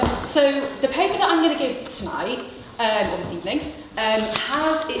So the paper that I'm going to give tonight, or this evening,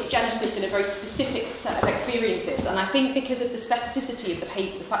 has its genesis in a very specific set of experiences. And I think because of the specificity of the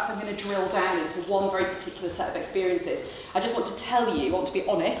paper, the fact I'm going to drill down into one very particular set of experiences, I just want to tell you, I want to be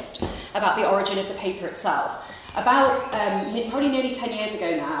honest about the origin of the paper itself. About probably nearly 10 years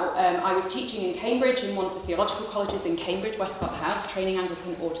ago now, I was teaching in Cambridge in one of the theological colleges in Cambridge, Westcott House, training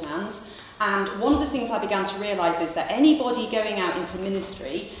Anglican ordinands. And one of the things I began to realise is that anybody going out into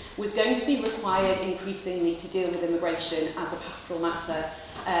ministry was going to be required increasingly to deal with immigration as a pastoral matter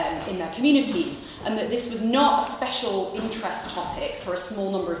in their communities, and that this was not a special interest topic for a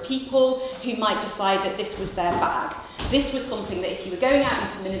small number of people who might decide that this was their bag. This was something that if you were going out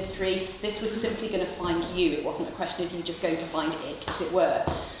into ministry, this was simply going to find you. It wasn't a question of you just going to find it, as it were.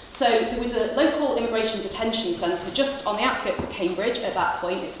 So there was a local immigration detention centre just on the outskirts of Cambridge at that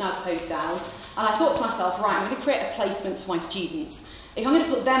point. It's now closed down. And I thought to myself, right, I'm going to create a placement for my students. If I'm going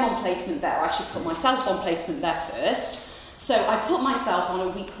to put them on placement there, I should put myself on placement there first. So I put myself on a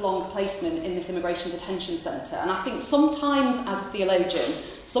week-long placement in this immigration detention centre. And I think sometimes as a theologian,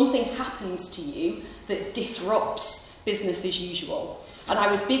 something happens to you that disrupts business as usual. And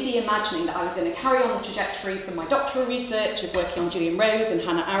I was busy imagining that I was going to carry on the trajectory from my doctoral research of working on Gillian Rose and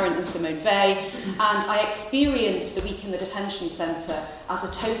Hannah Arendt and Simone Weil, and I experienced the week in the detention centre as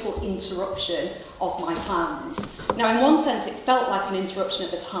a total interruption of my plans. Now, in one sense, it felt like an interruption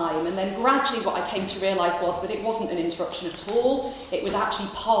at the time, and then gradually what I came to realise was that it wasn't an interruption at all. It was actually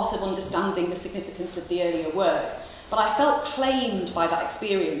part of understanding the significance of the earlier work. But I felt claimed by that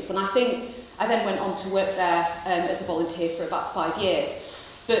experience, and I think I then went on to work there as a volunteer for about 5 years.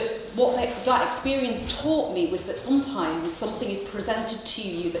 But what that experience taught me was that sometimes something is presented to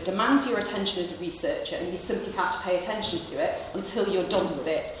you that demands your attention as a researcher, and you simply have to pay attention to it until you're done with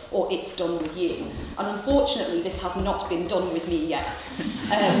it, or it's done with you. And unfortunately, this has not been done with me yet.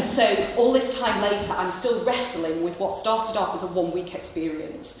 So all this time later, I'm still wrestling with what started off as a one-week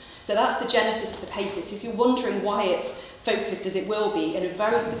experience. So that's the genesis of the paper. So if you're wondering why it's focused as it will be, in a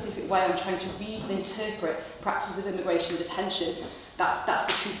very specific way, I'm trying to read and interpret practices of immigration detention, that's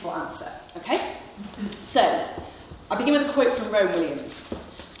the truthful answer, okay? So, I begin with a quote from Rowan Williams.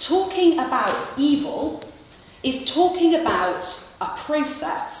 Talking about evil is talking about a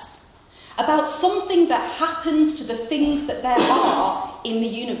process, about something that happens to the things that there are in the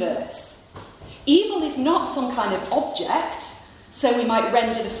universe. Evil is not some kind of object, so we might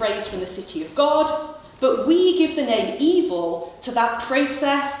render the phrase from the City of God, but we give the name evil to that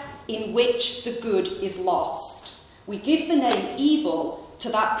process in which the good is lost. We give the name evil to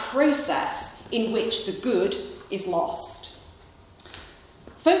that process in which the good is lost.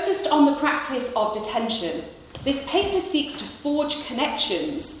 Focused on the practice of detention, this paper seeks to forge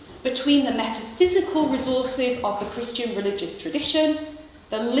connections between the metaphysical resources of the Christian religious tradition,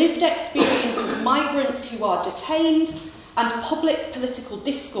 the lived experience of migrants who are detained, and public political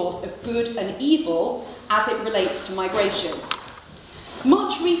discourse of good and evil as it relates to migration.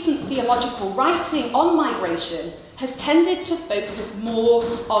 Much recent theological writing on migration has tended to focus more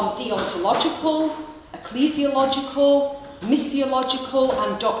on deontological, ecclesiological, missiological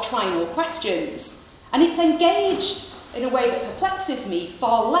and doctrinal questions, and it's engaged in a way that perplexes me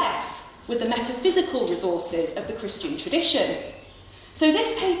far less with the metaphysical resources of the Christian tradition. So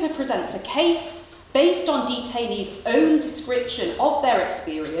this paper presents a case based on detainees' own description of their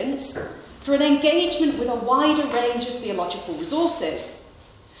experience for an engagement with a wider range of theological resources.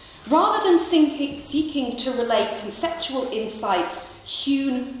 Rather than seeking to relate conceptual insights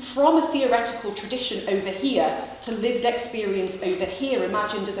hewn from a theoretical tradition over here to lived experience over here,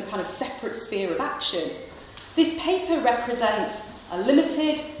 imagined as a kind of separate sphere of action, this paper represents a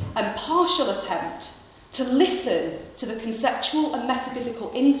limited and partial attempt to listen to the conceptual and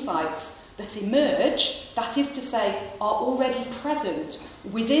metaphysical insights that emerge, that is to say, are already present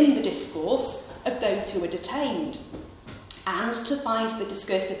within the discourse of those who are detained, and to find the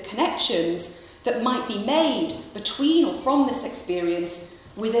discursive connections that might be made between or from this experience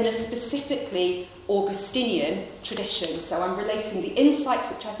within a specifically Augustinian tradition. So I'm relating the insights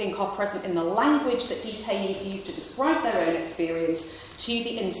which I think are present in the language that detainees use to describe their own experience to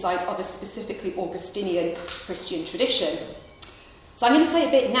the insights of a specifically Augustinian Christian tradition. So I'm going to say a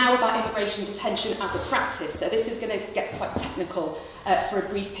bit now about immigration detention as a practice. So this is going to get quite technical for a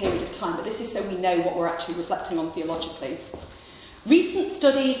brief period of time, but this is so we know what we're actually reflecting on theologically. Recent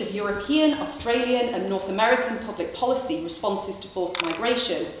studies of European, Australian and North American public policy responses to forced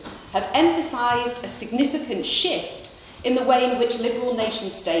migration have emphasised a significant shift in the way in which liberal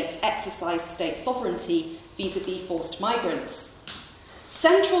nation-states exercise state sovereignty vis-à-vis forced migrants.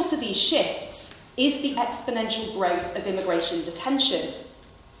 Central to these shifts is the exponential growth of immigration detention.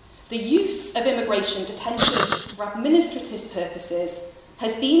 the use of immigration detention for administrative purposes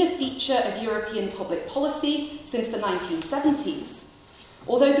has been a feature of European public policy since the 1970s,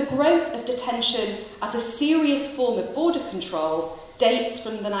 although the growth of detention as a serious form of border control dates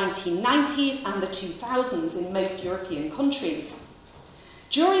from the 1990s and the 2000s in most European countries.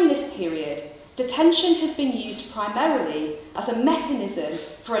 During this period, detention has been used primarily as a mechanism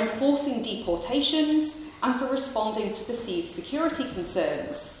for enforcing deportations and for responding to perceived security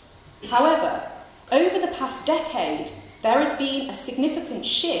concerns. However, over the past decade, there has been a significant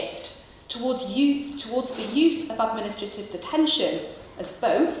shift towards the use of administrative detention as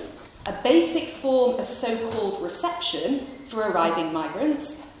both a basic form of so-called reception for arriving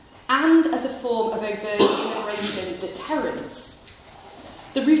migrants and as a form of overt immigration deterrence.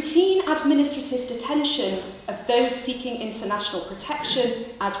 The routine administrative detention of those seeking international protection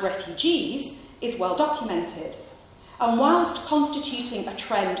as refugees is well documented, and whilst constituting a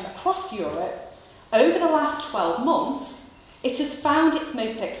trend across Europe, over the last 12 months, it has found its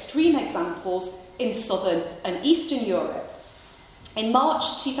most extreme examples in southern and eastern Europe. In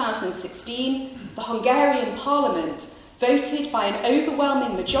March 2016, the Hungarian Parliament voted by an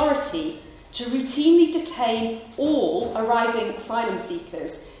overwhelming majority to routinely detain all arriving asylum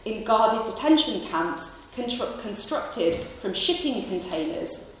seekers in guarded detention camps constructed from shipping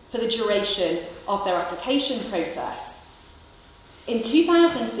containers for the duration of their application process. In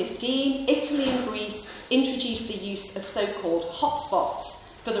 2015, Italy and Greece introduced the use of so-called hotspots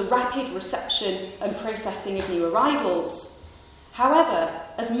for the rapid reception and processing of new arrivals. However,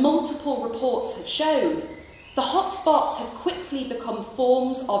 as multiple reports have shown, the hotspots have quickly become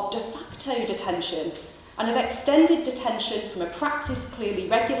forms of de facto detention and have extended detention from a practice clearly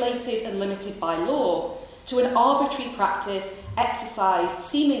regulated and limited by law to an arbitrary practice exercised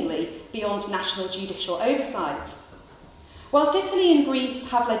seemingly beyond national judicial oversight. Whilst Italy and Greece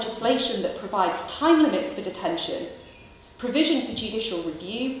have legislation that provides time limits for detention, provision for judicial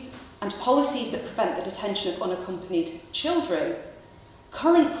review, and policies that prevent the detention of unaccompanied children,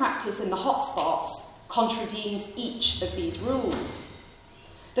 current practice in the hotspots contravenes each of these rules.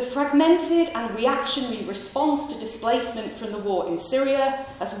 The fragmented and reactionary response to displacement from the war in Syria,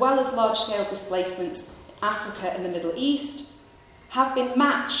 as well as large-scale displacements in Africa and the Middle East, have been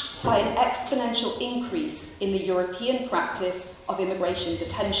matched by an exponential increase in the European practice of immigration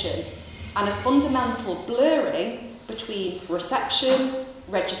detention and a fundamental blurring between reception,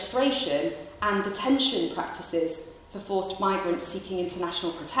 registration, and detention practices for forced migrants seeking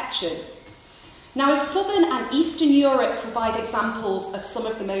international protection. Now, if Southern and Eastern Europe provide examples of some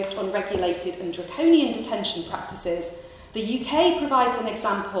of the most unregulated and draconian detention practices, the UK provides an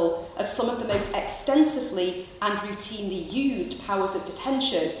example of some of the most extensively and routinely used powers of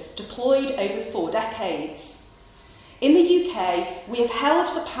detention deployed over 4 decades. In the UK, we have held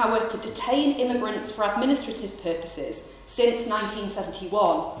the power to detain immigrants for administrative purposes since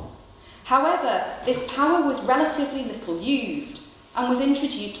 1971. However, this power was relatively little used and was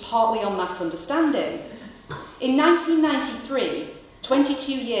introduced partly on that understanding. In 1993,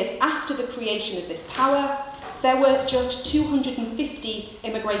 22 years after the creation of this power, there were just 250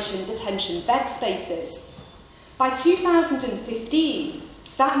 immigration detention bed spaces. By 2015,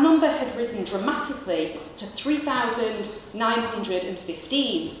 that number had risen dramatically to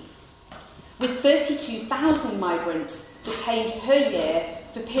 3,915, with 32,000 migrants detained per year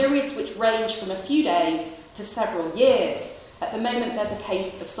for periods which range from a few days to several years. At the moment, there's a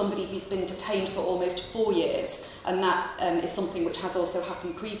case of somebody who's been detained for almost 4 years, and that is something which has also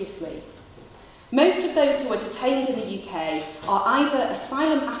happened previously. Most of those who are detained in the UK are either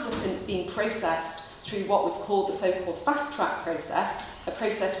asylum applicants being processed through what was called the so-called fast-track process, a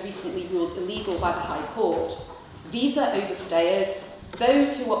process recently ruled illegal by the High Court, visa overstayers,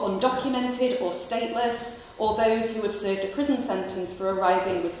 those who are undocumented or stateless, or those who have served a prison sentence for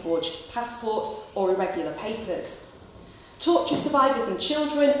arriving with forged passport or irregular papers. Torture survivors and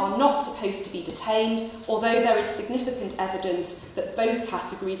children are not supposed to be detained, although there is significant evidence that both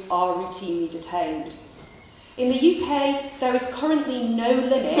categories are routinely detained. In the UK, there is currently no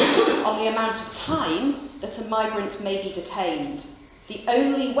limit on the amount of time that a migrant may be detained, the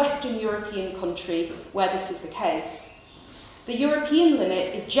only Western European country where this is the case. The European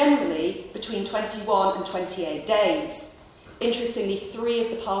limit is generally between 21 and 28 days. Interestingly, 3 of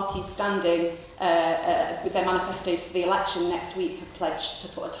the parties standing with their manifestos for the election next week have pledged to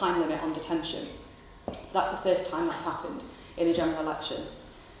put a time limit on detention. That's the first time that's happened in a general election.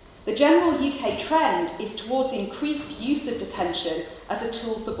 The general UK trend is towards increased use of detention as a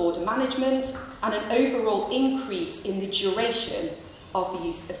tool for border management and an overall increase in the duration of the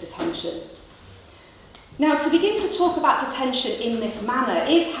use of detention. Now, to begin to talk about detention in this manner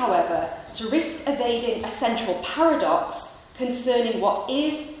is, however, to risk evading a central paradox concerning what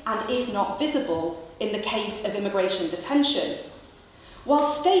is and is not visible in the case of immigration detention.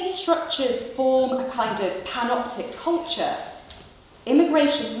 While state structures form a kind of panoptic culture,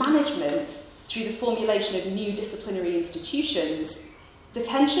 immigration management, through the formulation of new disciplinary institutions,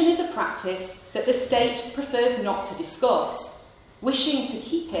 detention is a practice that the state prefers not to discuss, wishing to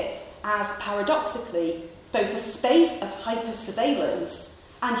keep it as, paradoxically, both a space of hyper-surveillance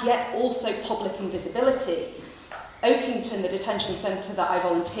and yet also public invisibility. Oakington, the detention centre that I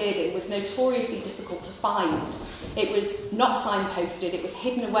volunteered in, was notoriously difficult to find. It was not signposted, it was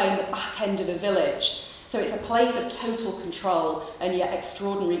hidden away in the back end of a village. So it's a place of total control and yet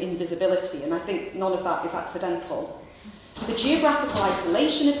extraordinary invisibility, and I think none of that is accidental. The geographical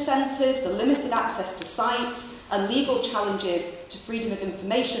isolation of centres, the limited access to sites, and legal challenges to freedom of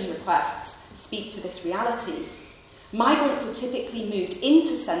information requests speak to this reality. Migrants are typically moved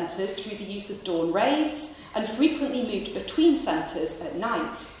into centres through the use of dawn raids and frequently moved between centres at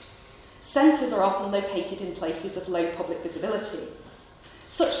night. Centres are often located in places of low public visibility.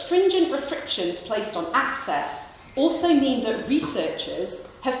 Such stringent restrictions placed on access also mean that researchers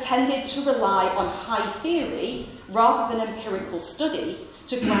have tended to rely on high theory rather than empirical study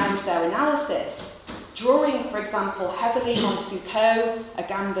to ground their analysis, drawing, for example, heavily on Foucault,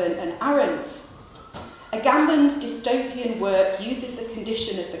 Agamben and Arendt. Agamben's dystopian work uses the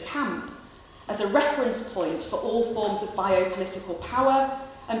condition of the camp as a reference point for all forms of biopolitical power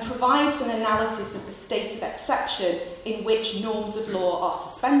and provides an analysis of the state of exception in which norms of law are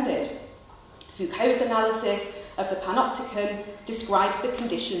suspended. Foucault's analysis of the panopticon describes the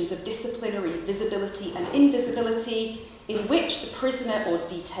conditions of disciplinary visibility and invisibility in which the prisoner or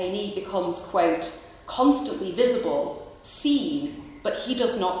detainee becomes, quote, constantly visible, seen, but he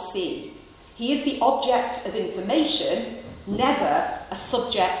does not see. He is the object of information, never a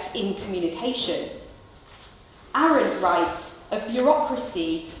subject in communication. Arendt writes of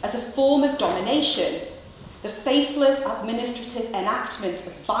bureaucracy as a form of domination, the faithless administrative enactment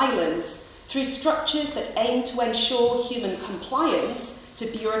of violence through structures that aim to ensure human compliance to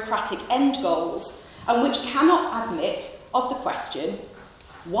bureaucratic end goals and which cannot admit of the question,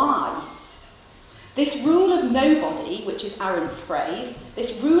 why? This rule of nobody, which is Arendt's phrase,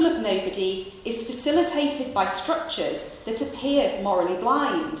 this rule of nobody is facilitated by structures that appear morally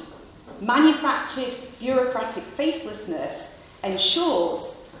blind. Manufactured bureaucratic facelessness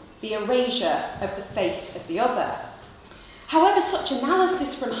ensures the erasure of the face of the other. However, such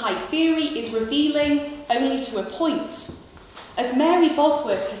analysis from high theory is revealing only to a point. As Mary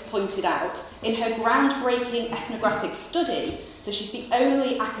Bosworth has pointed out in her groundbreaking ethnographic study, so she's the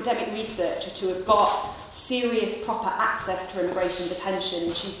only academic researcher to have got serious, proper access to immigration detention,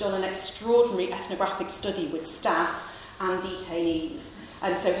 and she's done an extraordinary ethnographic study with staff and detainees.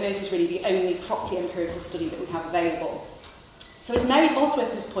 And so hers is really the only properly empirical study that we have available. So as Mary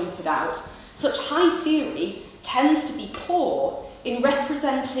Bosworth has pointed out, such high theory tends to be poor in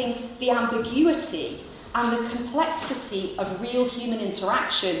representing the ambiguity and the complexity of real human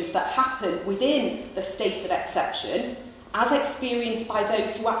interactions that happen within the state of exception, as experienced by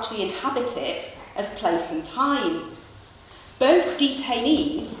those who actually inhabit it as place and time. Both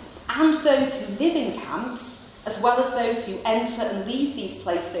detainees and those who live in camps, as well as those who enter and leave these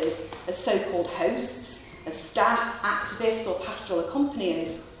places as so-called hosts, as staff, activists or pastoral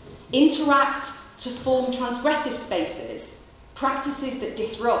accompaniers, interact to form transgressive spaces, practices that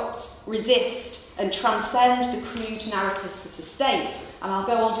disrupt, resist and transcend the crude narratives of the state, and I'll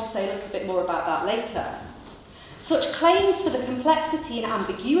go on to say a little bit more about that later. Such claims for the complexity and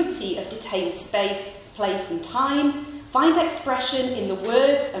ambiguity of detained space, place and time find expression in the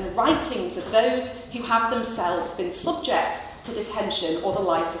words and writings of those who have themselves been subject to detention or the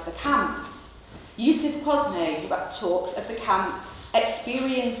life of the camp. Yusuf Cosme, who talks of the camp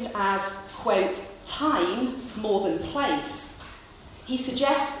experienced as, quote, time more than place. He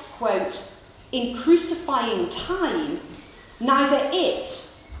suggests, quote, in crucifying time, neither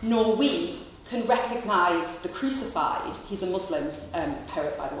it nor we can recognise the crucified. He's a Muslim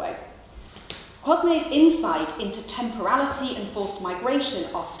poet, by the way. Cosme's insight into temporality and forced migration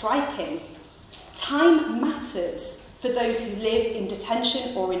are striking. Time matters for those who live in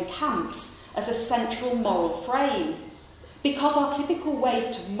detention or in camps as a central moral frame, because our typical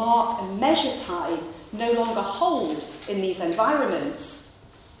ways to mark and measure time no longer hold in these environments.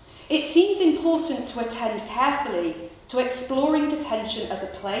 It seems important to attend carefully to exploring detention as a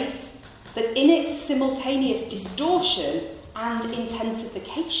place that in its simultaneous distortion and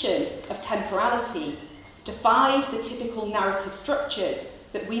intensification of temporality defies the typical narrative structures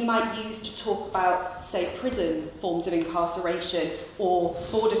that we might use to talk about, say, prison forms of incarceration or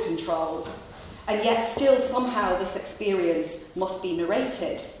border control, and yet still somehow this experience must be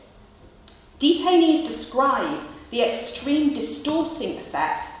narrated. Detainees describe the extreme distorting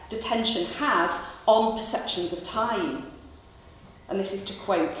effect detention has on perceptions of time. And this is to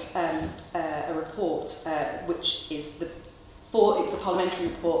quote a report, which is it's a parliamentary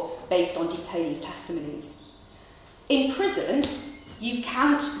report based on detainees' testimonies. In prison, you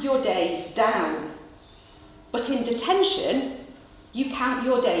count your days down, but in detention, you count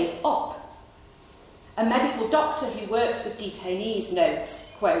your days up. A medical doctor who works with detainees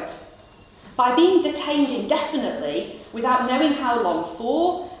notes, quote, "By being detained indefinitely, without knowing how long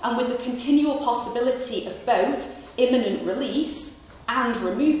for, and with the continual possibility of both imminent release and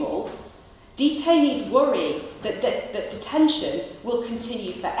removal, detainees worry that detention will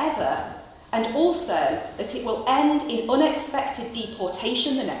continue forever, and also that it will end in unexpected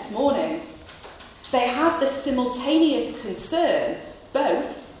deportation the next morning. They have the simultaneous concern, both,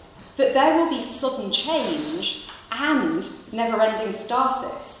 that there will be sudden change and never-ending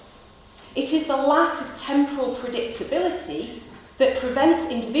stasis. It is the lack of temporal predictability that prevents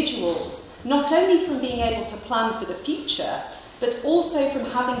individuals not only from being able to plan for the future, but also from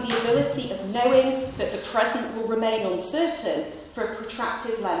having the ability of knowing that the present will remain uncertain for a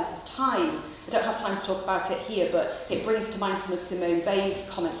protracted length of time." I don't have time to talk about it here, but it brings to mind some of Simone Weil's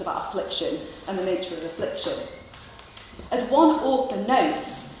comments about affliction and the nature of affliction. As one author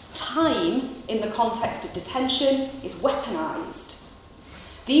notes, time in the context of detention is weaponised.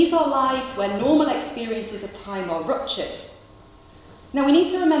 These are lives where normal experiences of time are ruptured. Now, we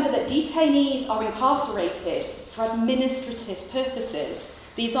need to remember that detainees are incarcerated for administrative purposes.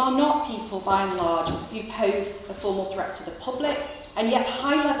 These are not people, by and large, who pose a formal threat to the public, and yet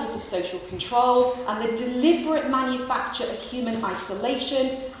high levels of social control and the deliberate manufacture of human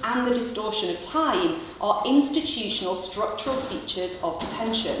isolation and the distortion of time are institutional structural features of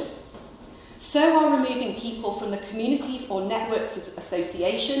detention. So are removing people from the communities or networks of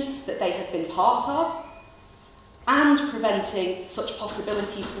association that they have been part of, and preventing such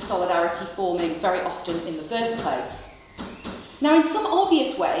possibilities for solidarity forming very often in the first place. Now, in some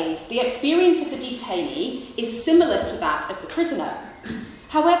obvious ways, the experience of the detainee is similar to that of the prisoner.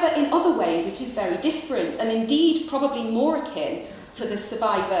 However, in other ways, it is very different, and indeed probably more akin to the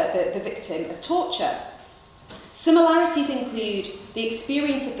survivor, the victim of torture. Similarities include the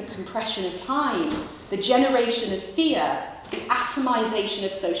experience of the compression of time, the generation of fear, the atomisation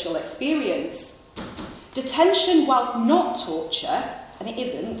of social experience. Detention, whilst not torture, and it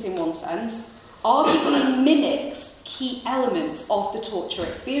isn't in one sense, arguably mimics key elements of the torture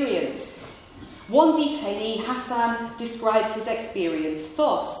experience. One detainee, Hassan, describes his experience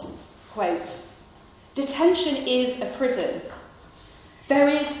thus, quote, "Detention is a prison. There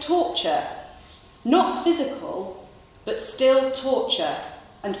is torture, not physical, but still torture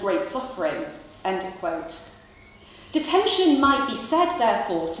and great suffering," end quote. Detention might be said,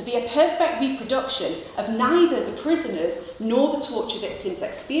 therefore, to be a perfect reproduction of neither the prisoner's nor the torture victim's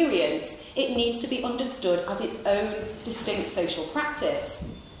experience. It needs to be understood as its own distinct social practice.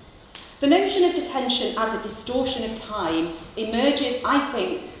 The notion of detention as a distortion of time emerges, I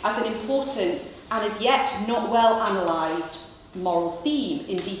think, as an important and as yet not well analysed moral theme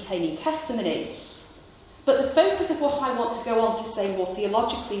in detainee testimony. But the focus of what I want to go on to say more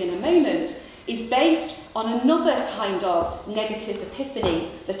theologically in a moment is based on another kind of negative epiphany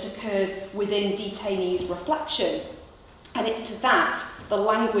that occurs within detainees' reflection. And it's to that, the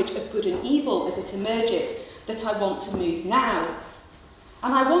language of good and evil as it emerges, that I want to move now.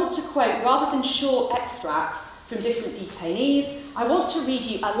 And I want to quote, rather than short extracts from different detainees, I want to read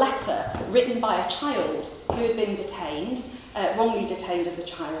you a letter written by a child who had been detained, wrongly detained as a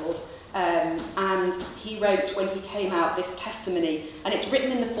child, and he wrote when he came out this testimony, and it's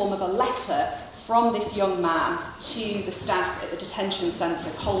written in the form of a letter from this young man to the staff at the detention centre,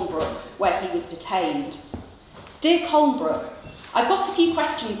 Colnbrook, where he was detained. "Dear Colnbrook, I've got a few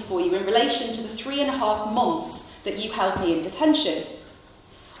questions for you in relation to the 3.5 months that you held me in detention.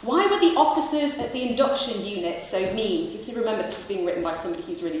 Why were the officers at the induction unit so mean?" So if you remember, this is being written by somebody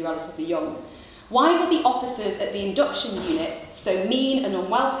who's really relatively young. "Why were the officers at the induction unit so mean and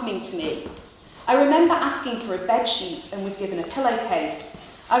unwelcoming to me? I remember asking for a bedsheet and was given a pillowcase.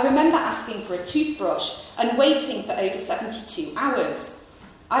 I remember asking for a toothbrush and waiting for over 72 hours.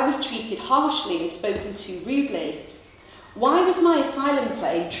 I was treated harshly and spoken to rudely. Why was my asylum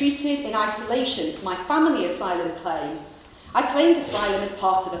claim treated in isolation to my family asylum claim? I claimed asylum as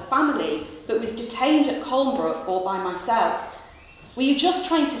part of a family, but was detained at Colnbrook all by myself. Were you just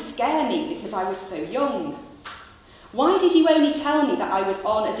trying to scare me because I was so young? Why did you only tell me that I was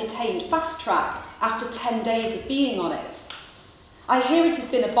on a detained fast track after 10 days of being on it? I hear it has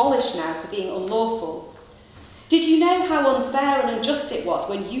been abolished now for being unlawful. Did you know how unfair and unjust it was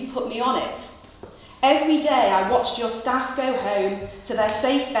when you put me on it? Every day I watched your staff go home to their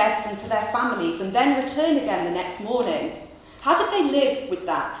safe beds and to their families and then return again the next morning. How did they live with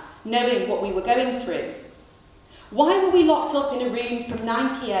that, knowing what we were going through? Why were we locked up in a room from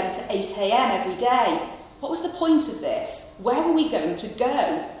 9 p.m. to 8 a.m. every day? What was the point of this? Where were we going to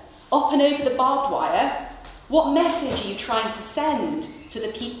go? Up and over the barbed wire? What message are you trying to send to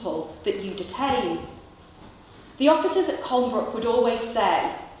the people that you detain? The officers at Colnbrook would always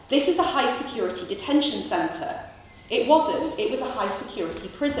say, this is a high-security detention centre. It wasn't, it was a high-security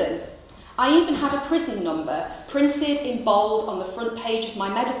prison. I even had a prison number printed in bold on the front page of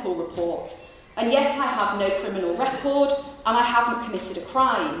my medical report, and yet I have no criminal record and I haven't committed a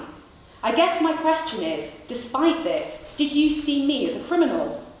crime. I guess my question is, despite this, did you see me as a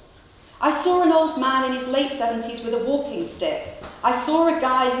criminal? I saw an old man in his late 70s with a walking stick. I saw a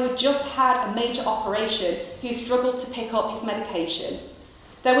guy who had just had a major operation who struggled to pick up his medication.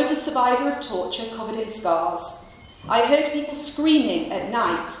 There was a survivor of torture covered in scars. I heard people screaming at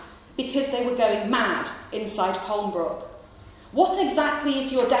night because they were going mad inside Colnbrook. What exactly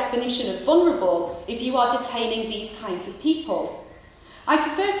is your definition of vulnerable if you are detaining these kinds of people? I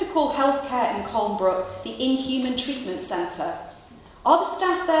prefer to call healthcare in Colnbrook the Inhuman Treatment Centre. Are the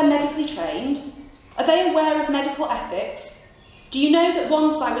staff there medically trained? Are they aware of medical ethics? Do you know that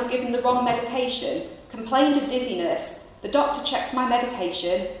once I was given the wrong medication, complained of dizziness, the doctor checked my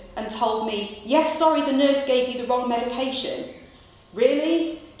medication and told me, yes, sorry, the nurse gave you the wrong medication.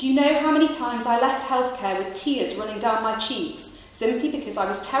 Really? Do you know how many times I left healthcare with tears running down my cheeks simply because I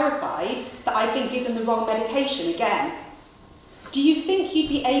was terrified that I'd been given the wrong medication again? Do you think you'd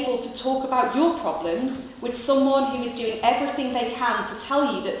be able to talk about your problems with someone who is doing everything they can to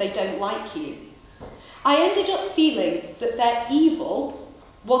tell you that they don't like you? I ended up feeling that their evil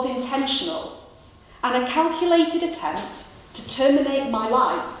was intentional and a calculated attempt to terminate my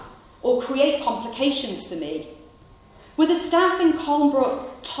life or create complications for me. Were the staff in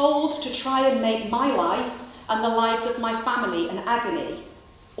Colnbrook told to try and make my life and the lives of my family an agony?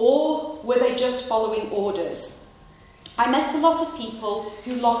 Or were they just following orders? I met a lot of people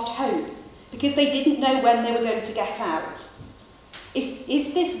who lost hope because they didn't know when they were going to get out.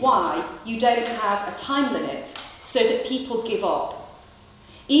 Is this why you don't have a time limit so that people give up?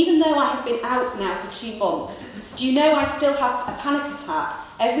 Even though I have been out now for 2 months, do you know I still have a panic attack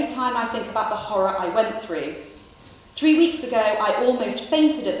every time I think about the horror I went through? 3 weeks ago, I almost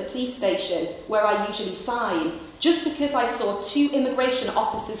fainted at the police station where I usually sign, just because I saw 2 immigration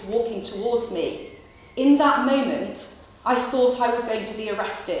officers walking towards me. In that moment, I thought I was going to be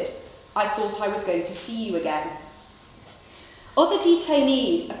arrested. I thought I was going to see you again. Other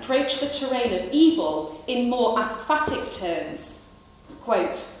detainees approach the terrain of evil in more apophatic terms.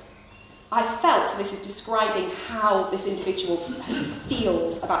 Quote, I felt, this is describing how this individual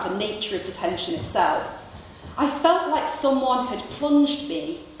feels about the nature of detention itself. I felt like someone had plunged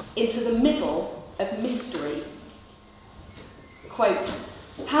me into the middle of mystery. Quote,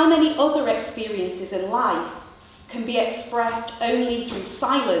 how many other experiences in life can be expressed only through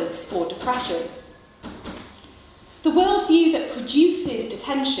silence or depression? The worldview that produces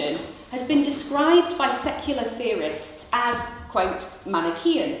detention has been described by secular theorists as, quote,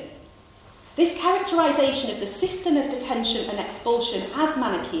 Manichaean. This characterisation of the system of detention and expulsion as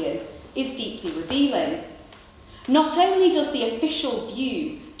Manichaean is deeply revealing. Not only does the official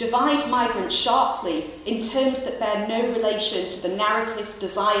view divide migrants sharply in terms that bear no relation to the narratives,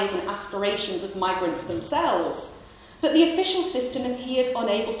 desires and aspirations of migrants themselves, but the official system appears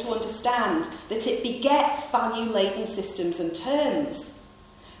unable to understand that it begets value-laden systems and terms.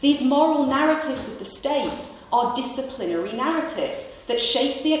 These moral narratives of the state are disciplinary narratives that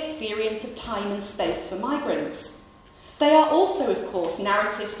shape the experience of time and space for migrants. They are also, of course,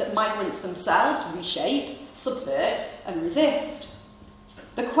 narratives that migrants themselves reshape, subvert and resist.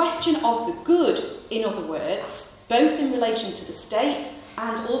 The question of the good, in other words, both in relation to the state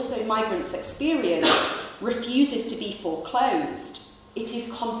and also migrants' experience, refuses to be foreclosed. It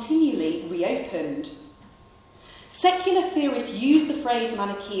is continually reopened. Secular theorists use the phrase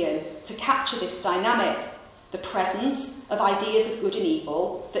Manichaean to capture this dynamic, the presence of ideas of good and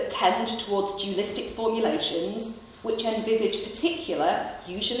evil that tend towards dualistic formulations which envisage particular,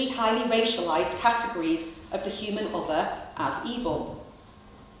 usually highly racialised categories of the human other as evil.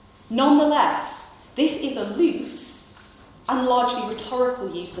 Nonetheless, this is a loose and largely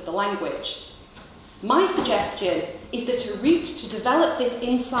rhetorical use of the language. My suggestion is that a route to develop this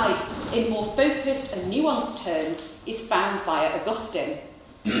insight in more focused and nuanced terms is found via Augustine.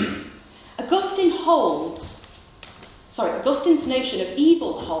 Augustine's notion of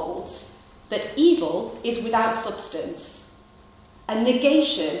evil holds that evil is without substance, a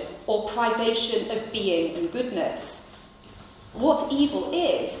negation or privation of being and goodness. What is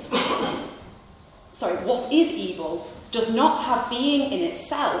evil does not have being in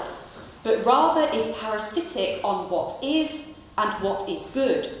itself, but rather is parasitic on what is and what is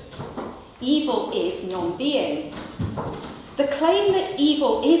good. Evil is non-being. The claim that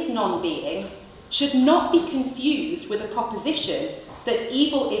evil is non-being should not be confused with a proposition that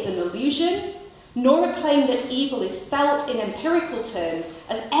evil is an illusion, nor a claim that evil is felt in empirical terms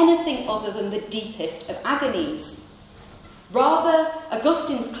as anything other than the deepest of agonies. Rather,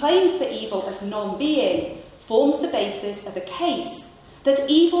 Augustine's claim for evil as non-being forms the basis of a case that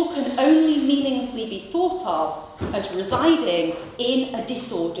evil can only meaningfully be thought of as residing in a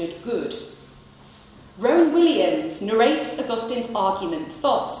disordered good. Rowan Williams narrates Augustine's argument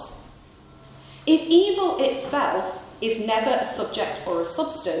thus: if evil itself is never a subject or a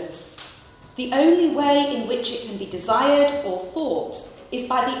substance, the only way in which it can be desired or thought is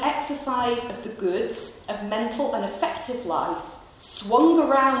by the exercise of the goods of mental and affective life, swung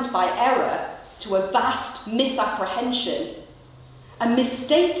around by error to a vast misapprehension, a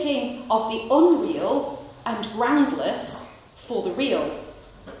mistaking of the unreal and groundless for the real.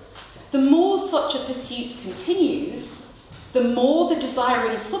 The more such a pursuit continues, the more the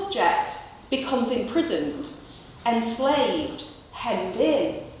desiring subject becomes imprisoned, enslaved, hemmed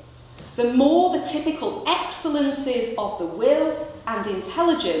in, the more the typical excellences of the will and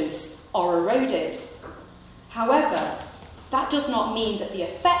intelligence are eroded. However, that does not mean that the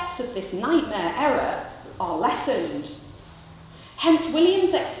effects of this nightmare error are lessened. Hence,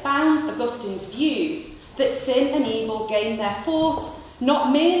 Williams expounds Augustine's view that sin and evil gain their force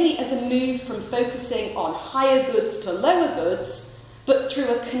not merely as a move from focusing on higher goods to lower goods, but through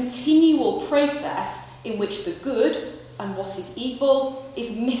a continual process in which the good and what is evil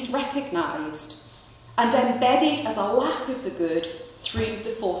is misrecognised and embedded as a lack of the good through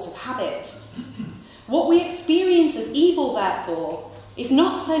the force of habit. What we experience as evil, therefore, is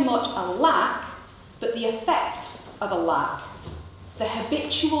not so much a lack, but the effect of a lack, the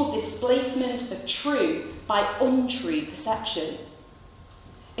habitual displacement of true by untrue perception.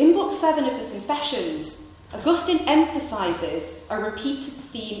 In Book 7 of the Confessions, Augustine emphasises a repeated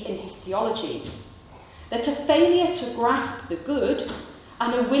theme in his theology, that a failure to grasp the good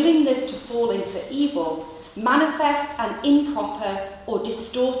and a willingness to fall into evil manifests an improper or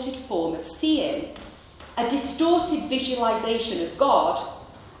distorted form of seeing, a distorted visualisation of God,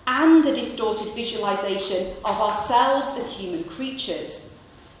 and a distorted visualisation of ourselves as human creatures.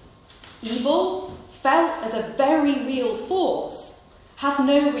 Evil, felt as a very real force, has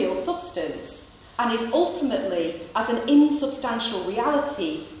no real substance, and is ultimately, as an insubstantial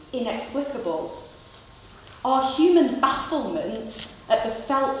reality, inexplicable. Our human bafflement at the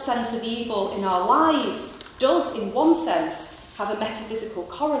felt sense of evil in our lives does, in one sense, have a metaphysical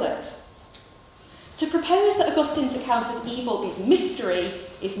correlate. To propose that Augustine's account of evil is mystery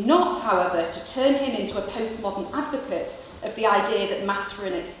is not, however, to turn him into a postmodern advocate of the idea that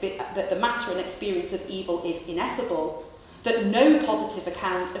the matter and experience of evil is ineffable, that no positive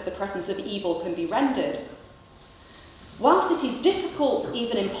account of the presence of evil can be rendered. Whilst it is difficult,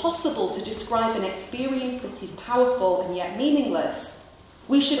 even impossible, to describe an experience that is powerful and yet meaningless,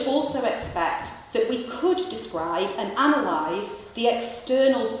 we should also expect that we could describe and analyse the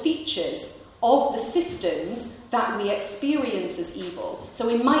external features of the systems that we experience as evil. So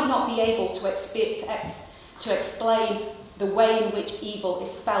we might not be able to explain the way in which evil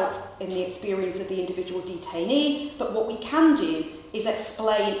is felt in the experience of the individual detainee, but what we can do is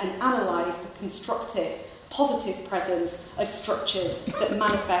explain and analyse the constructive, positive presence of structures that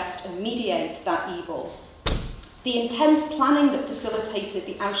manifest and mediate that evil. The intense planning that facilitated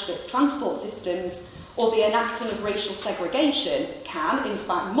the Auschwitz transport systems or the enacting of racial segregation can, in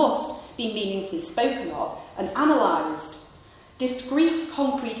fact must, be meaningfully spoken of and analysed. Discrete,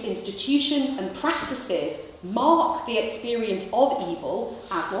 concrete institutions and practices mark the experience of evil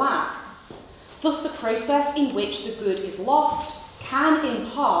as lack. Thus, the process in which the good is lost can, in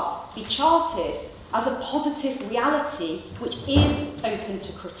part, be charted as a positive reality which is open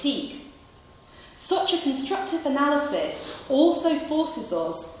to critique. Such a constructive analysis also forces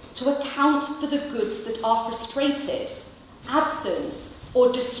us to account for the goods that are frustrated, absent,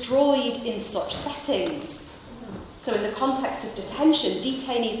 or destroyed in such settings. So in the context of detention,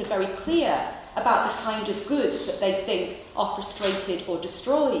 detainees are very clear about the kind of goods that they think are frustrated or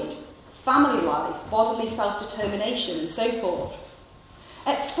destroyed: family life, bodily self-determination, and so forth.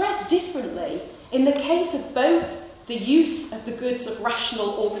 Expressed differently, in the case of both the use of the goods of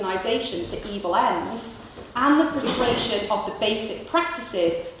rational organisation for evil ends, and the frustration of the basic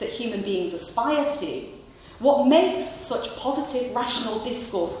practices that human beings aspire to, what makes such positive rational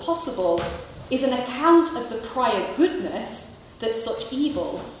discourse possible is an account of the prior goodness that such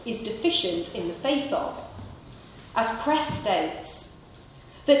evil is deficient in the face of. As Kress states,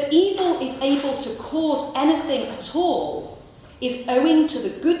 that evil is able to cause anything at all is owing to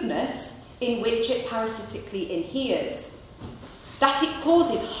the goodness in which it parasitically inheres. That it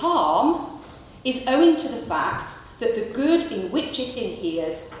causes harm is owing to the fact that the good in which it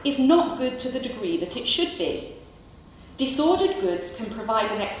inheres is not good to the degree that it should be. Disordered goods can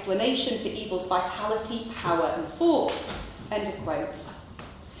provide an explanation for evil's vitality, power and force. End of quote.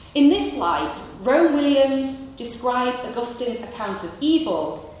 In this light, Rowan Williams describes Augustine's account of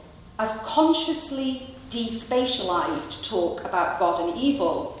evil as consciously despatialized talk about God and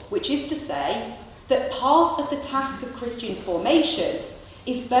evil, which is to say that part of the task of Christian formation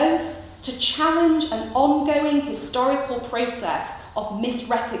is both to challenge an ongoing historical process of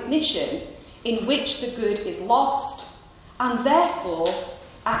misrecognition in which the good is lost, and therefore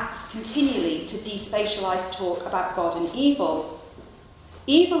acts continually to despatialize talk about God and evil.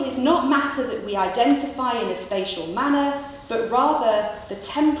 Evil is not matter that we identify in a spatial manner, but rather the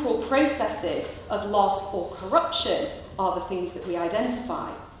temporal processes of loss or corruption are the things that we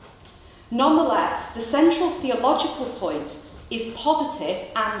identify. Nonetheless, the central theological point is positive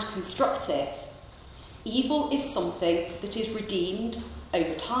and constructive. Evil is something that is redeemed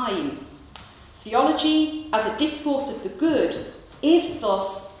over time. Theology, as a discourse of the good, is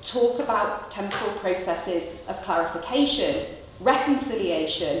thus talk about temporal processes of clarification,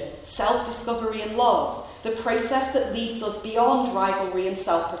 reconciliation, self-discovery and love, the process that leads us beyond rivalry and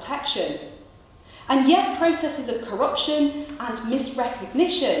self-protection. And yet processes of corruption and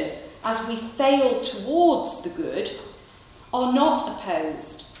misrecognition, as we fail towards the good, are not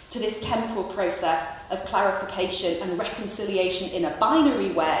opposed to this temporal process of clarification and reconciliation in a binary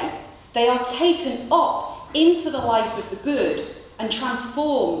way. They are taken up into the life of the good and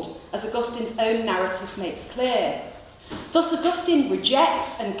transformed, as Augustine's own narrative makes clear. Thus, Augustine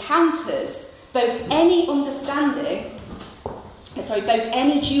rejects and counters both any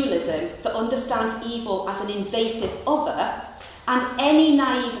dualism that understands evil as an invasive other, and any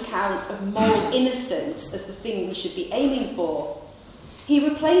naive account of moral innocence as the thing we should be aiming for. He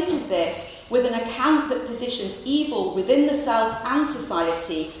replaces this with an account that positions evil within the self and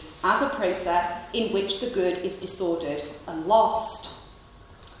society as a process in which the good is disordered and lost.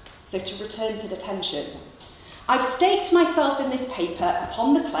 So to return to detention. I've staked myself in this paper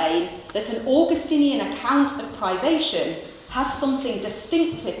upon the claim that an Augustinian account of privation has something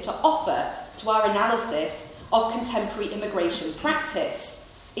distinctive to offer to our analysis of contemporary immigration practice.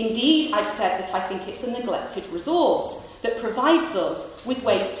 Indeed, I've said that I think it's a neglected resource that provides us with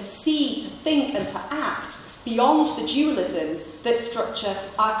ways to see, to think and to act beyond the dualisms that structure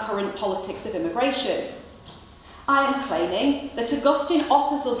our current politics of immigration. I am claiming that Augustine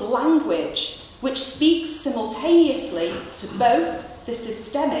offers us language which speaks simultaneously to both the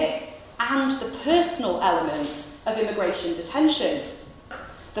systemic and the personal elements of immigration detention.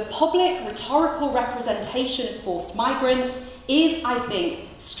 The public rhetorical representation of forced migrants is, I think,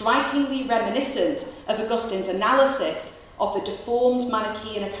 strikingly reminiscent of Augustine's analysis of the deformed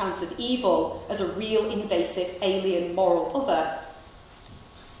Manichaean account of evil as a real invasive alien moral other.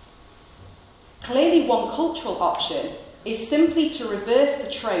 Clearly, one cultural option is simply to reverse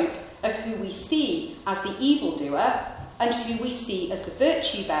the trope of who we see as the evildoer and who we see as the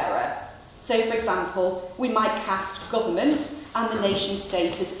virtue bearer. So, for example, we might cast government and the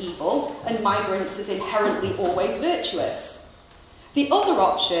nation-state as evil and migrants as inherently always virtuous. The other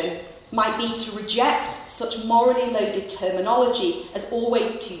option might be to reject such morally loaded terminology as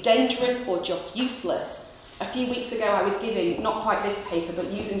always too dangerous or just useless. A few weeks ago I was giving, not quite this paper, but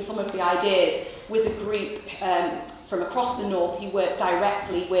using some of the ideas with a group from across the north who work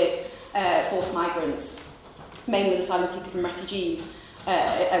directly with forced migrants, mainly with asylum seekers and refugees,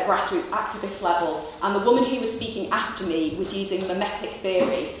 at a grassroots activist level. And the woman who was speaking after me was using mimetic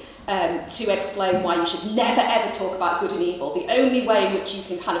theory to explain why you should never ever talk about good and evil. The only way in which you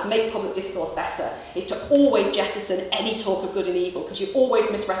can kind of make public discourse better is to always jettison any talk of good and evil, because you always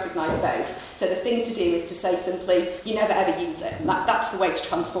misrecognise both. So the thing to do is to say simply, you never ever use it. And that's the way to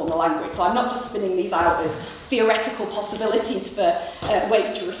transform the language. So I'm not just spinning these out as theoretical possibilities for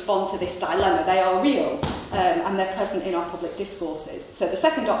ways to respond to this dilemma. They are real, and they're present in our public discourses. So the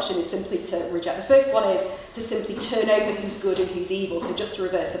second option is simply to reject. The first one is to simply turn over who's good and who's evil, so just to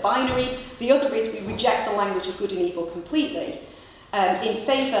reverse the binary. The other is we reject the language of good and evil completely. in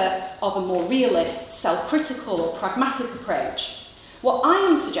favour of a more realist, self-critical or pragmatic approach. What I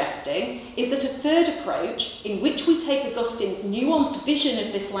am suggesting is that a third approach, in which we take Augustine's nuanced vision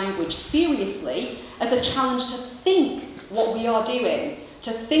of this language seriously as a challenge to think what we are doing,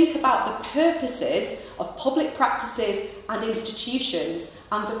 to think about the purposes of public practices and institutions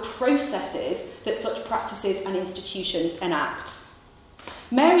and the processes that such practices and institutions enact.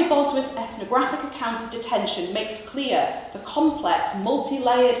 Mary Bosworth's ethnographic account of detention makes clear the complex,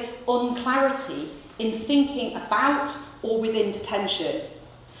 multi-layered unclarity in thinking about or within detention.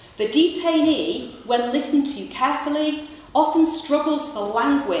 The detainee, when listened to carefully, often struggles for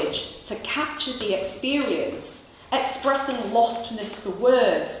language to capture the experience, expressing lostness for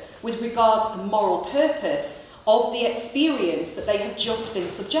words with regard to the moral purpose of the experience that they have just been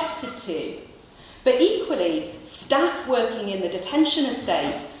subjected to. But equally, staff working in the detention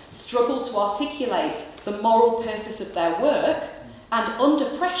estate struggle to articulate the moral purpose of their work and, under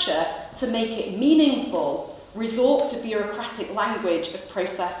pressure to make it meaningful, resort to bureaucratic language of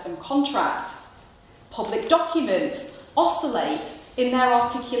process and contract. Public documents oscillate in their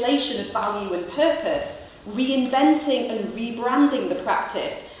articulation of value and purpose, reinventing and rebranding the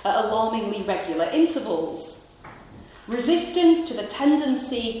practice at alarmingly regular intervals. Resistance to the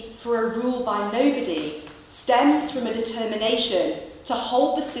tendency for a rule by nobody stems from a determination to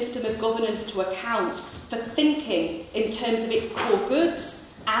hold the system of governance to account for thinking in terms of its core goods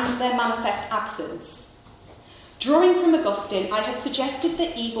and their manifest absence. Drawing from Augustine, I have suggested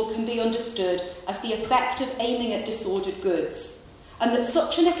that evil can be understood as the effect of aiming at disordered goods, and that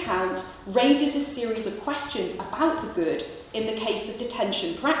such an account raises a series of questions about the good in the case of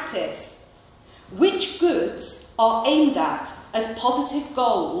detention practice. Which goods are aimed at as positive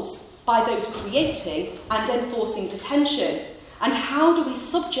goals by those creating and enforcing detention, and how do we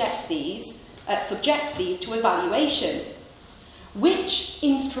subject these to evaluation? Which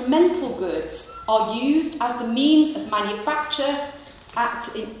instrumental goods are used as the means of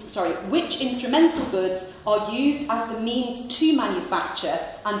which instrumental goods are used as the means to manufacture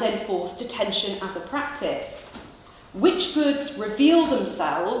and enforce detention as a practice? Which goods reveal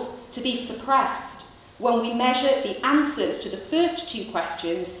themselves to be suppressed when we measure the answers to the first two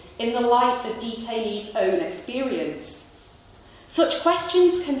questions in the light of detainees' own experience? Such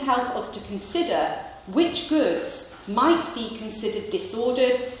questions can help us to consider which goods might be considered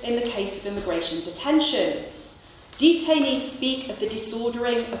disordered in the case of immigration detention. Detainees speak of the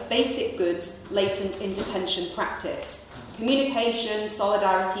disordering of basic goods latent in detention practice: communication,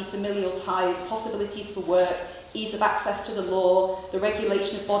 solidarity, familial ties, possibilities for work, ease of access to the law, the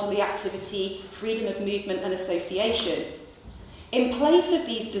regulation of bodily activity, freedom of movement and association. In place of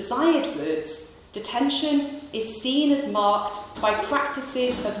these desired goods, detention is seen as marked by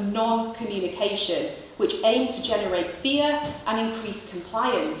practices of non-communication, which aim to generate fear and increase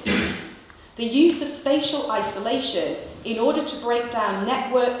compliance. The use of spatial isolation in order to break down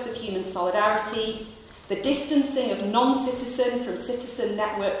networks of human solidarity, the distancing of non-citizen from citizen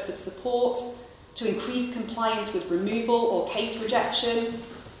networks of support to increase compliance with removal or case rejection,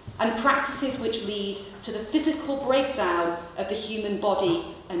 and practices which lead to the physical breakdown of the human body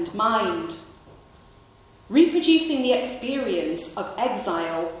and mind. Reproducing the experience of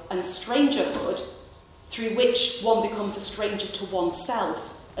exile and strangerhood, through which one becomes a stranger to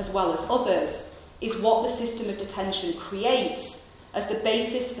oneself as well as others, is what the system of detention creates as the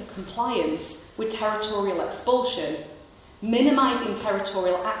basis for compliance with territorial expulsion, minimising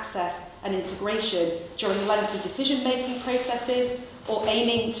territorial access and integration during lengthy decision-making processes, or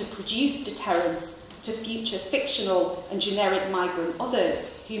aiming to produce deterrence to future fictional and generic migrant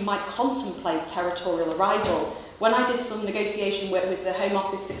others who might contemplate territorial arrival. When I did some negotiation work with the Home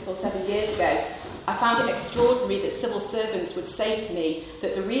Office 6 or 7 years ago, I found it extraordinary that civil servants would say to me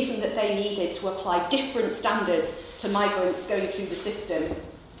that the reason that they needed to apply different standards to migrants going through the system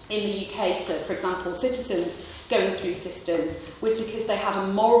in the UK to, for example, citizens going through systems, was because they had a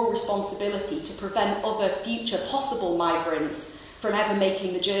moral responsibility to prevent other future possible migrants from ever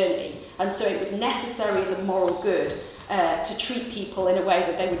making the journey. And so it was necessary as a moral good to treat people in a way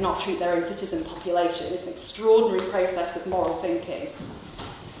that they would not treat their own citizen population. It's an extraordinary process of moral thinking.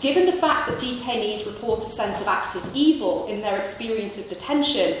 Given the fact that detainees report a sense of active evil in their experience of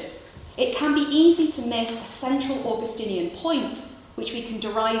detention, it can be easy to miss a central Augustinian point, which we can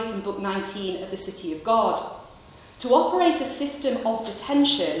derive from Book 19 of the City of God. To operate a system of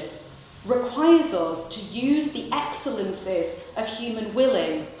detention requires us to use the excellences of human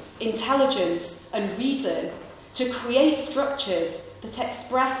willing, intelligence, and reason to create structures that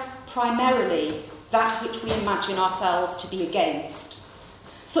express primarily that which we imagine ourselves to be against.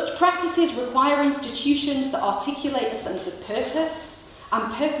 Such practices require institutions that articulate a sense of purpose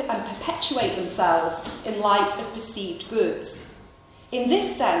and perpetuate themselves in light of perceived goods. In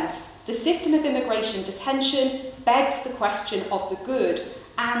this sense, the system of immigration detention begs the question of the good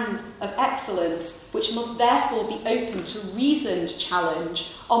and of excellence, which must therefore be open to reasoned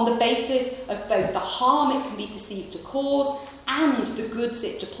challenge on the basis of both the harm it can be perceived to cause and the goods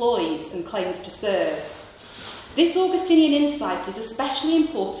it deploys and claims to serve. This Augustinian insight is especially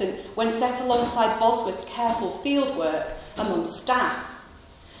important when set alongside Bosworth's careful fieldwork among staff.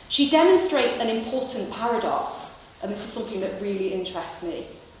 She demonstrates an important paradox, and this is something that really interests me,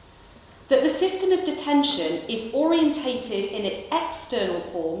 that the system of detention is orientated in its external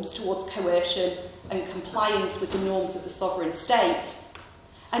forms towards coercion and compliance with the norms of the sovereign state,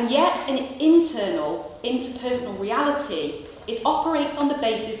 and yet in its internal, interpersonal reality, it operates on the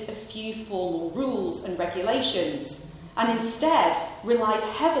basis of few formal rules and regulations, and instead relies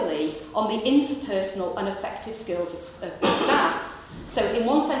heavily on the interpersonal and affective skills of the staff. So in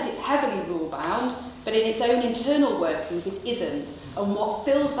one sense it's heavily rule-bound, but in its own internal workings it isn't. And what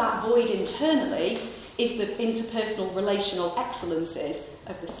fills that void internally is the interpersonal relational excellences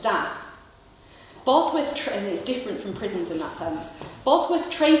of the staff. Bosworth, and it's different from prisons in that sense, Bosworth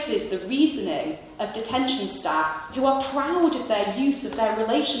traces the reasoning of detention staff who are proud of their use of their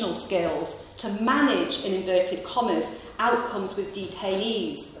relational skills to manage, in inverted commas, outcomes with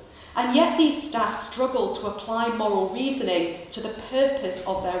detainees. And yet these staff struggle to apply moral reasoning to the purpose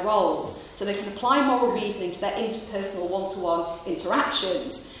of their roles. So they can apply moral reasoning to their interpersonal one-to-one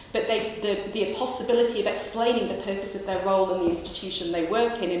interactions, but the possibility of explaining the purpose of their role in the institution they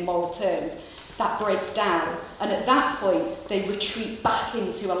work in moral terms, that breaks down. And at that point, they retreat back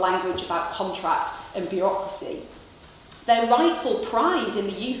into a language about contract and bureaucracy. Their rightful pride in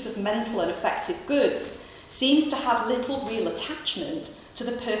the use of mental and affective goods seems to have little real attachment to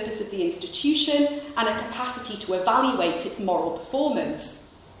the purpose of the institution and a capacity to evaluate its moral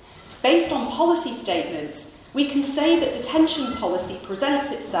performance. Based on policy statements, we can say that detention policy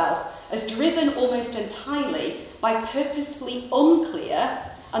presents itself as driven almost entirely by purposefully unclear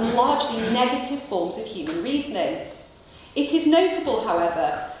and largely negative forms of human reasoning. It is notable,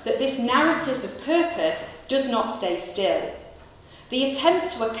 however, that this narrative of purpose does not stay still. The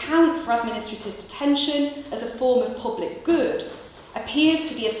attempt to account for administrative detention as a form of public good appears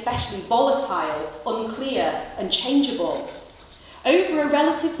to be especially volatile, unclear, and changeable. Over a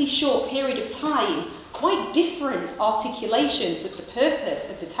relatively short period of time, quite different articulations of the purpose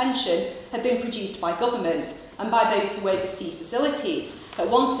of detention have been produced by government and by those who oversee facilities. At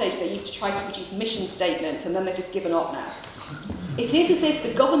one stage, they used to try to produce mission statements, and then they've just given up now. It is as if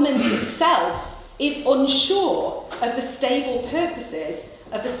the government itself is unsure of the stable purposes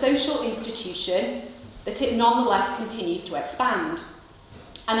of the social institution that it nonetheless continues to expand,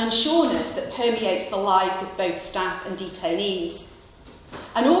 an unsureness that permeates the lives of both staff and detainees.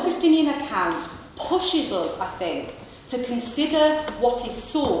 An Augustinian account pushes us, I think, to consider what is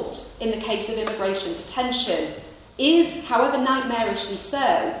sought in the case of immigration detention is, however nightmarishly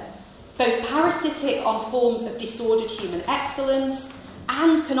so, both parasitic on forms of disordered human excellence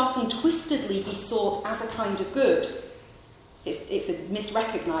and can often twistedly be sought as a kind of good. It's a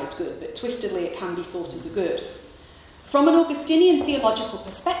misrecognised good, but twistedly it can be sought as a good. From an Augustinian theological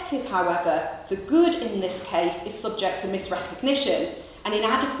perspective, however, the good in this case is subject to misrecognition and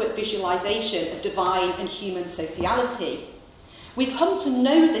inadequate visualisation of divine and human sociality. We come to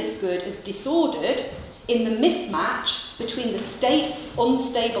know this good as disordered in the mismatch between the state's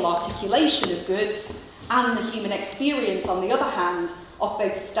unstable articulation of goods and the human experience, on the other hand, of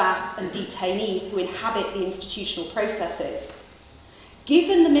both staff and detainees who inhabit the institutional processes.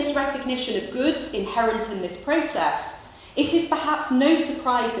 Given the misrecognition of goods inherent in this process, it is perhaps no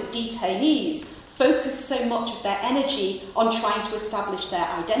surprise that detainees focus so much of their energy on trying to establish their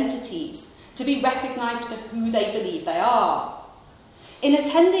identities, to be recognised for who they believe they are. In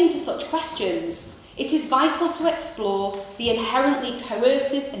attending to such questions, it is vital to explore the inherently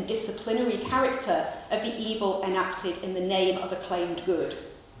coercive and disciplinary character of the evil enacted in the name of a claimed good.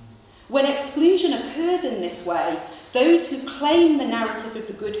 When exclusion occurs in this way, those who claim the narrative of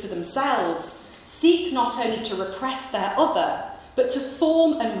the good for themselves seek not only to repress their other, but to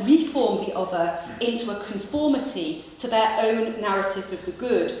form and reform the other into a conformity to their own narrative of the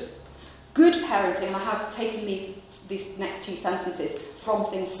good. Good parenting, and I have taken these next two sentences from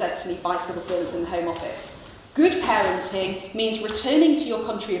things said to me by civil servants in the Home Office. Good parenting means returning to your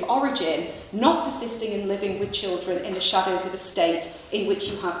country of origin, not persisting in living with children in the shadows of a state in which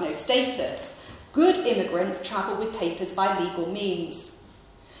you have no status. Good immigrants travel with papers by legal means.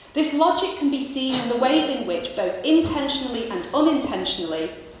 This logic can be seen in the ways in which, both intentionally and unintentionally,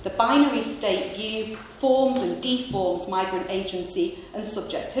 the binary state view forms and deforms migrant agency and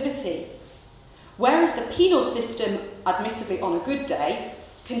subjectivity. Whereas the penal system, admittedly on a good day,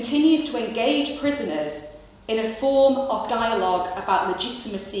 continues to engage prisoners in a form of dialogue about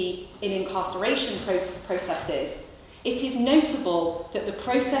legitimacy in incarceration processes, it is notable that the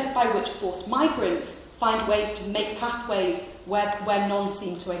process by which forced migrants find ways to make pathways where none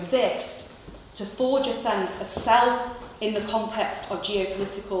seem to exist, to forge a sense of self in the context of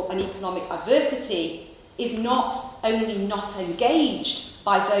geopolitical and economic adversity, is not only not engaged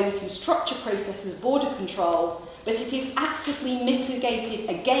by those who structure processes of border control, but it is actively mitigated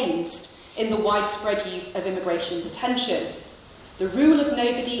against in the widespread use of immigration detention. The rule of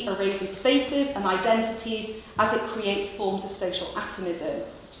nobody erases faces and identities as it creates forms of social atomism.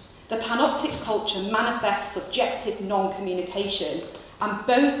 The panoptic culture manifests subjective non-communication, and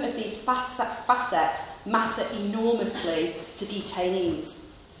both of these facets matter enormously to detainees.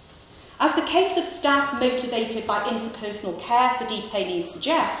 As the case of staff motivated by interpersonal care for detainees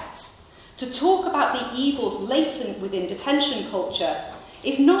suggests, to talk about the evils latent within detention culture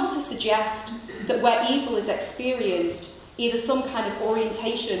is not to suggest that where evil is experienced, either some kind of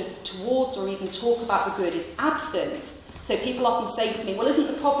orientation towards or even talk about the good is absent. So people often say to me, well, isn't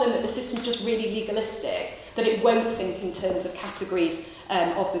the problem that the system's just really legalistic, that it won't think in terms of categories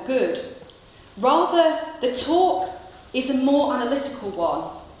of the good? Rather, the talk is a more analytical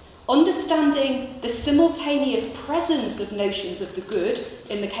one, understanding the simultaneous presence of notions of the good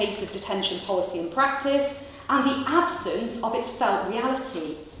in the case of detention policy and practice, and the absence of its felt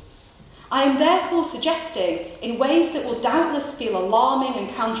reality. I am therefore suggesting, in ways that will doubtless feel alarming and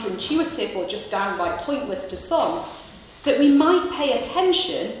counterintuitive or just downright pointless to some, that we might pay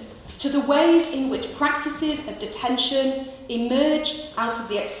attention to the ways in which practices of detention emerge out of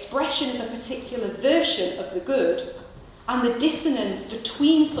the expression of a particular version of the good, and the dissonance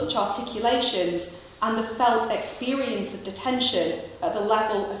between such articulations and the felt experience of detention at the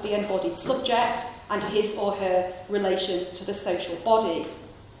level of the embodied subject and his or her relation to the social body.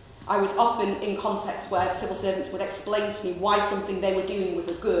 I was often in contexts where civil servants would explain to me why something they were doing was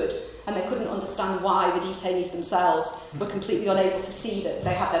a good, and they couldn't understand why the detainees themselves were completely unable to see that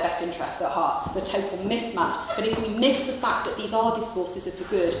they had their best interests at heart, the total mismatch. But if we miss the fact that these are discourses of the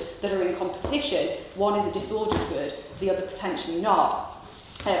good that are in competition, one is a disordered good, the other potentially not,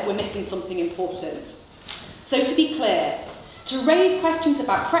 we're missing something important. So to be clear, to raise questions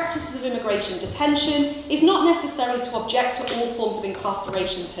about practices of immigration detention is not necessarily to object to all forms of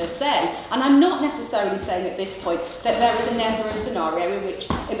incarceration per se, and I'm not necessarily saying at this point that there is never a scenario in which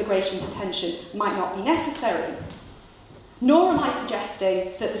immigration detention might not be necessary. Nor am I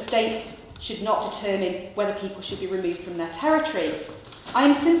suggesting that the state should not determine whether people should be removed from their territory. I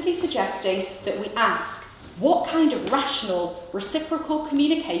am simply suggesting that we ask, what kind of rational, reciprocal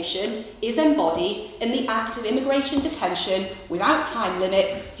communication is embodied in the act of immigration detention without time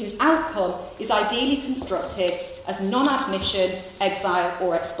limit, whose outcome is ideally constructed as non-admission, exile,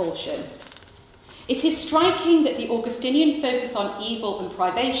 or expulsion? It is striking that the Augustinian focus on evil and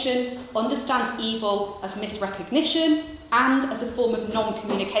privation understands evil as misrecognition and as a form of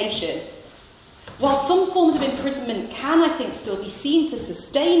non-communication. While some forms of imprisonment can, I think, still be seen to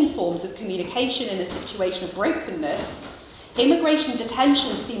sustain forms of communication in a situation of brokenness, immigration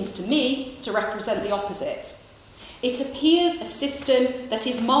detention seems to me to represent the opposite. It appears a system that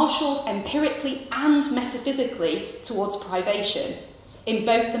is marshalled empirically and metaphysically towards privation, in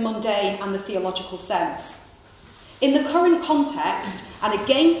both the mundane and the theological sense. In the current context, and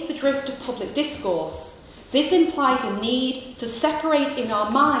against the drift of public discourse, this implies a need to separate in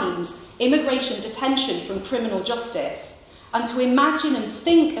our minds immigration detention from criminal justice, and to imagine and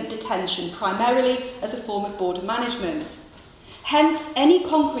think of detention primarily as a form of border management. Hence, any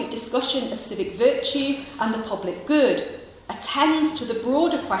concrete discussion of civic virtue and the public good attends to the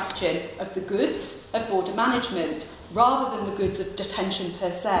broader question of the goods of border management, rather than the goods of detention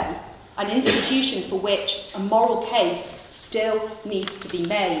per se, an institution for which a moral case still needs to be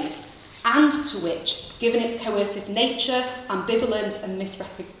made, and to which, given its coercive nature, ambivalence and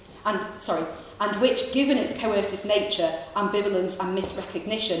ambivalence and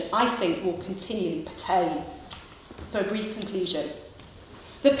misrecognition, I think will continually pertain. So a brief conclusion.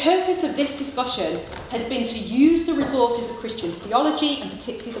 The purpose of this discussion has been to use the resources of Christian theology, and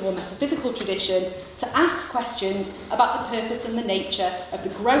particularly the more metaphysical tradition, to ask questions about the purpose and the nature of the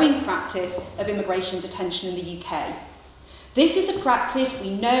growing practice of immigration detention in the UK. This is a practice we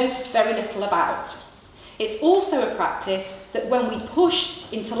know very little about. It's also a practice that when we push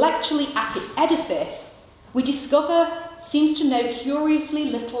intellectually at its edifice, we discover seems to know curiously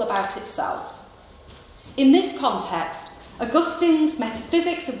little about itself. In this context, Augustine's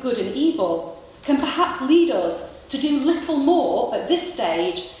metaphysics of good and evil can perhaps lead us to do little more at this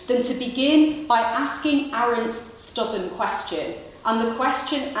stage than to begin by asking Arendt's stubborn question, and the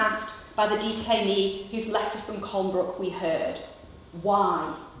question asked by the detainee whose letter from Colnbrook we heard.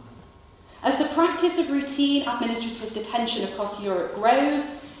 Why? As the practice of routine administrative detention across Europe grows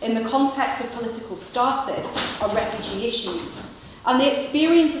in the context of political stasis on refugee issues, and the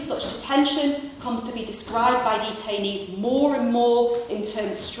experience of such detention comes to be described by detainees more and more in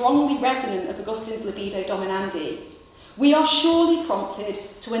terms strongly resonant of Augustine's libido dominandi, we are surely prompted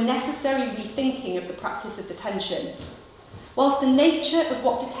to a necessary rethinking of the practice of detention. Whilst the nature of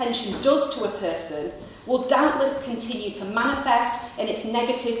what detention does to a person will doubtless continue to manifest in its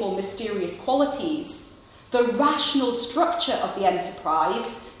negative or mysterious qualities, the rational structure of the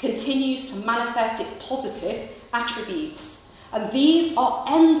enterprise continues to manifest its positive attributes, and these are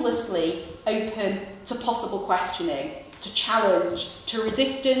endlessly open to possible questioning, to challenge, to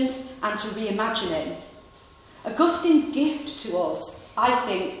resistance, and to reimagining. Augustine's gift to us, I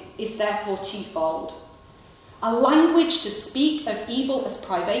think, is therefore twofold. A language to speak of evil as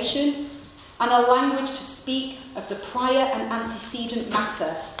privation, and a language to speak of the prior and antecedent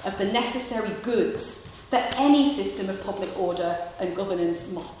matter of the necessary goods that any system of public order and governance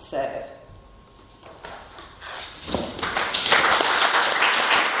must serve.